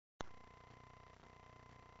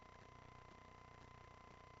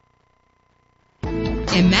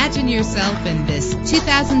Imagine yourself in this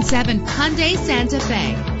 2007 Hyundai Santa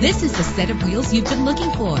Fe. This is the set of wheels you've been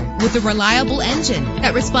looking for, with a reliable engine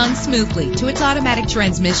that responds smoothly to its automatic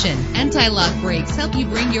transmission. Anti-lock brakes help you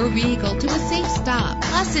bring your vehicle to a safe stop.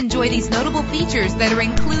 Plus, enjoy these notable features that are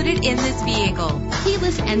included in this vehicle: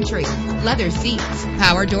 keyless entry, leather seats,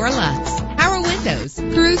 power door locks, power windows,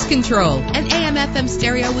 cruise control, an AM/FM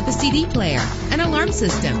stereo with a CD player, an alarm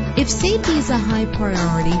system. If safety is a high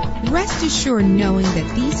priority, rest assured knowing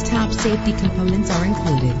that these top safety components are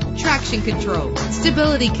included: traction control,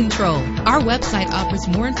 stability control. Our website offers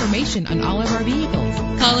more information on all of our vehicles.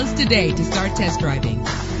 Call us today to start test driving.